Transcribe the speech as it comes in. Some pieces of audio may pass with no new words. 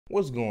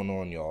What's going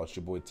on, y'all? It's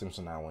your boy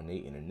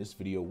Timson918, and in this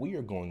video we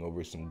are going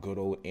over some good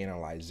old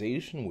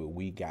analyzation where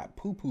we got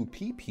poo-poo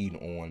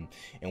pee-peed on,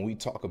 and we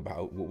talk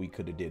about what we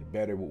could have did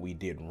better, what we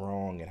did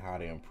wrong, and how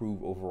to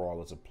improve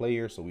overall as a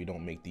player so we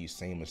don't make these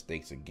same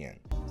mistakes again.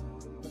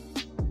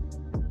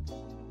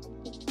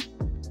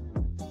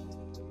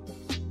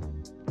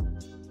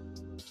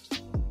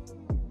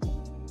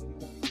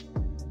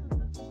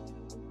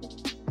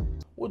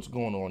 What's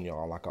going on,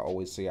 y'all? Like I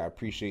always say, I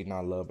appreciate and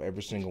I love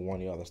every single one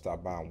of y'all that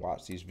stop by and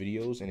watch these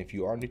videos. And if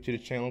you are new to the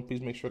channel,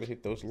 please make sure to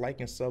hit those like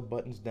and sub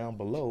buttons down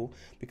below,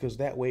 because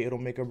that way it'll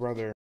make a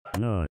brother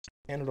nut.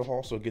 And it'll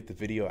also get the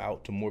video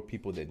out to more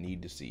people that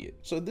need to see it.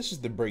 So this is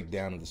the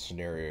breakdown of the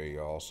scenario,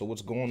 y'all. So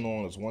what's going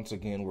on is, once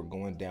again, we're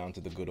going down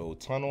to the good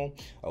old tunnel.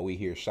 We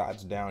hear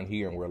shots down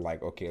here and we're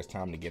like, okay, it's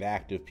time to get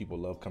active. People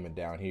love coming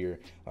down here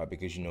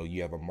because, you know,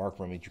 you have a mark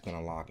room that you can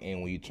unlock,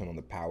 and when you turn on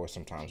the power,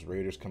 sometimes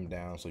raiders come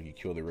down. So if you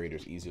kill the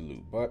raiders, easy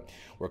loot. But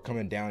we're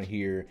coming down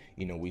here,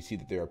 you know, we see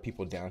that there are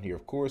people down here,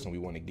 of course, and we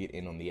want to get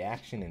in on the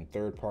action and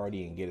third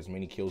party and get as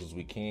many kills as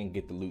we can,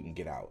 get the loot and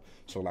get out.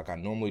 So like I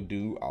normally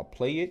do, I'll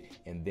play it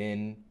and then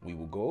we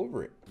will go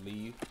over it.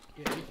 Leave.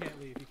 Yeah, you can't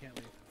leave. You can't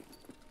leave.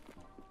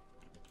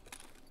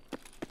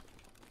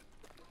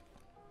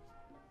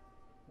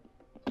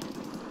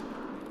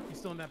 He's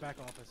still in that back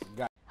office.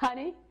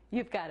 Honey,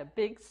 you've got a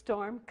big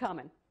storm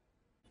coming.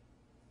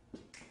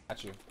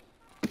 Got you.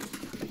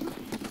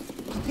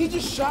 He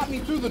just shot me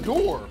through the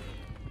door.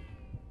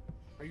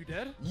 Are you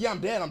dead? Yeah,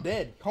 I'm dead. I'm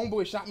dead.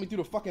 Homeboy shot me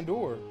through the fucking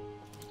door.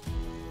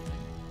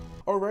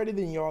 Alrighty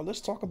then, y'all, let's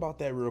talk about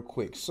that real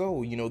quick.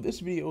 So, you know, this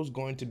video is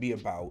going to be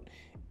about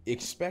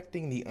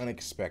expecting the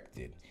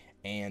unexpected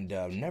and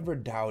never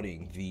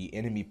doubting the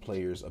enemy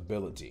player's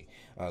ability.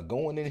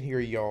 Going in here,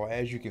 y'all,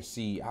 as you can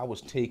see, I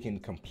was taken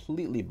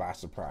completely by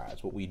surprise.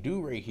 What we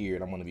do right here,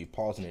 and I'm going to be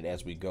pausing it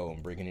as we go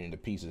and breaking it into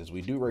pieces, as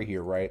we do right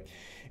here, right,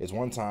 is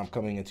one time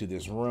coming into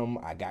this room,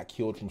 I got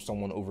killed from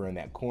someone over in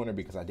that corner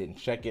because I didn't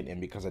check it and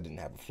because I didn't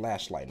have a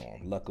flashlight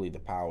on. Luckily, the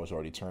power was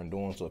already turned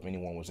on, so if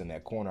anyone was in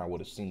that corner, I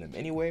would have seen them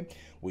anyway.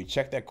 We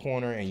checked that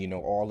corner and, you know,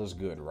 all is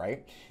good,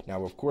 right?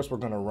 Now, of course, we're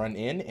going to run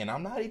in, and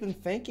I'm not even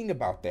thinking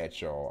about that,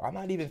 y'all. I'm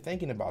not even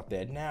thinking about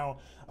that. Now,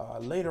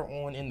 later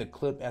on in the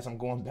clip, as I'm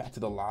going back to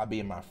the lobby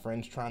and my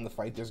friend's trying to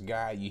fight this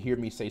guy, you hear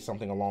me say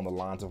something along the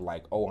lines of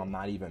like, oh, I'm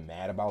not even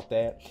mad about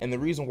that. And the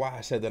reason why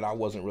I said that I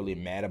wasn't really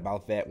mad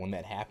about that when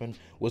that happened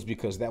was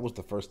because that was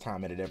the first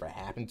time it had ever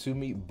happened to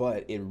me,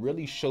 but it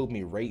really showed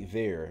me right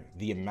there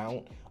the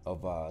amount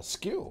of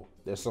skill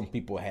that some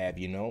people have,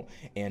 you know,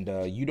 and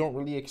you don't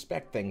really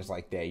expect things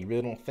like that. You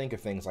really don't think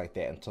of things like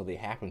that until they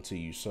happen to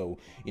you. So,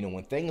 you know,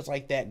 when things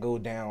like that go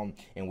down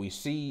and we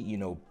see, you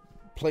know,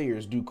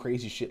 players do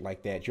crazy shit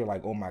like that, you're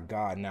like, oh my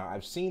god. Now,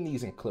 I've seen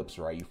these in clips,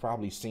 right? You've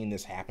probably seen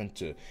this happen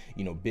to,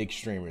 you know, big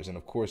streamers. And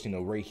of course, you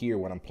know, right here,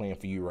 what I'm playing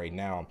for you right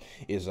now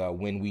is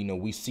when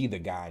we see the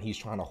guy and he's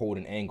trying to hold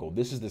an angle.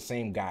 This is the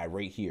same guy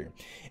right here.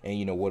 And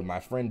you know what my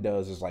friend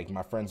does is, like,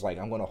 my friend's like,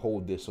 I'm gonna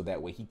hold this so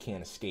that way he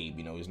can't escape.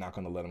 You know, he's not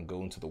gonna let him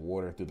go into the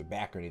water through the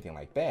back or anything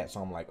like that. So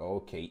I'm like, oh,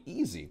 okay,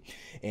 easy.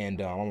 And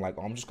I'm like,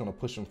 oh, I'm just gonna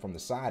push him from the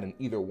side, and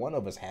either one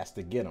of us has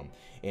to get him.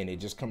 And it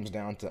just comes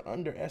down to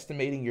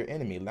underestimating your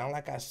enemy. Now,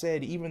 like I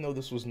said, even though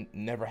this was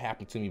never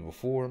happened to me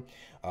before,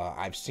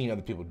 I've seen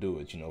other people do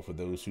it. You know, for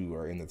those who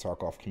are in the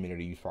Tarkov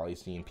community, you've probably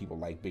seen people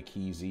like Big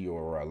Easy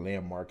or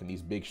Landmark and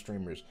these big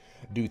streamers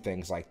do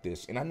things like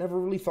this. And I never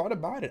really thought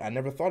about it. I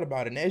never thought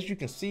about it. And as you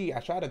can see, I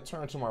try to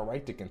turn to my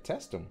right to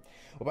contest him.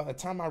 But by the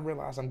time I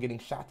realize I'm getting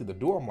shot through the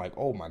door, I'm like,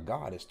 oh my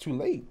god, it's too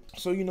late.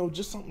 So, you know,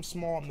 just something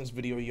small in this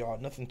video, y'all.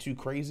 Nothing too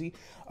crazy.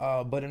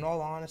 But in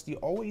all honesty,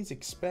 always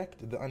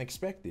expect the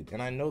unexpected.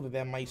 And I know that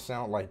that might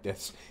sound like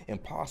that's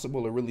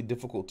impossible or really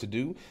difficult to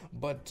do,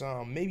 but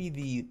maybe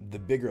the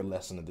bigger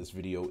lesson of this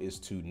video is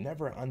to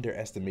never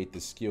underestimate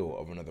the skill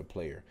of another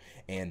player,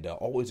 and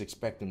always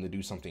expect them to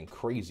do something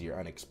crazy or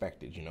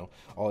unexpected. You know,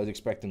 always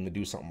expect them to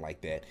do something like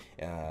that.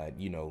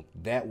 You know,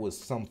 that was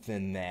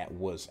something that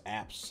was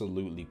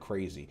absolutely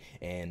crazy.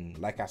 And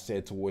like I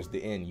said, towards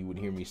the end, you would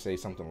hear me say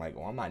something like,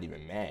 oh, I'm not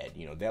even mad.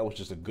 You know, that was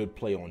just a good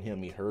play on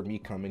him. He heard me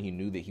coming. He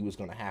knew that he was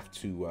going to have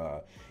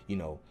to you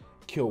know,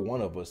 kill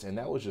one of us, and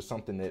that was just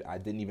something that I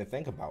didn't even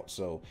think about.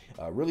 So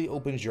really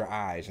opens your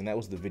eyes, and that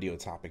was the video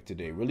topic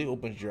today. Really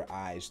opens your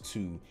eyes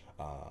to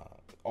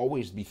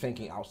always be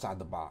thinking outside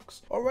the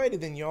box. Alrighty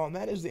then, y'all, and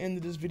that is the end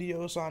of this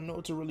video. So I know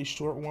it's a really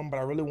short one, but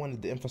I really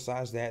wanted to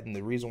emphasize that, and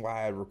the reason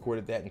why I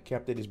recorded that and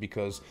kept it is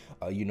because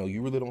you know,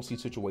 you really don't see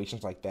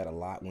situations like that a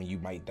lot when you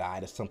might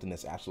die to something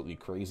that's absolutely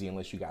crazy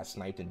unless you got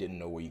sniped and didn't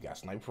know where you got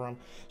sniped from.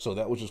 So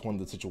that was just one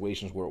of the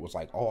situations where it was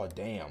like, oh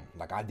damn,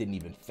 like I didn't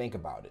even think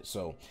about it.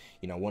 So,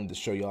 you know, I wanted to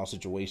show y'all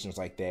situations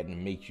like that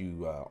and make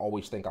you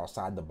always think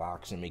outside the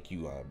box and make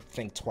you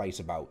think twice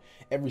about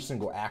every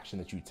single action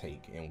that you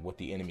take and what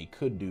the enemy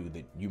could do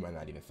that you might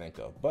not even think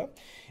of. But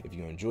if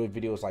you enjoy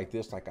videos like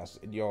this, like I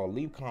said, y'all,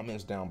 leave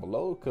comments down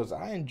below, because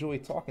I enjoy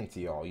talking to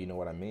y'all. You know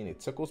what I mean? It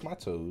tickles my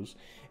toes,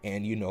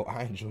 and you know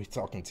I enjoy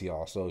talking to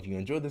y'all. So if you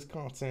enjoy this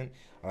content,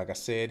 like I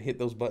said, hit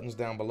those buttons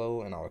down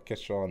below, and I'll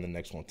catch y'all in the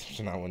next one.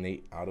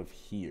 918 out of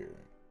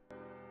here.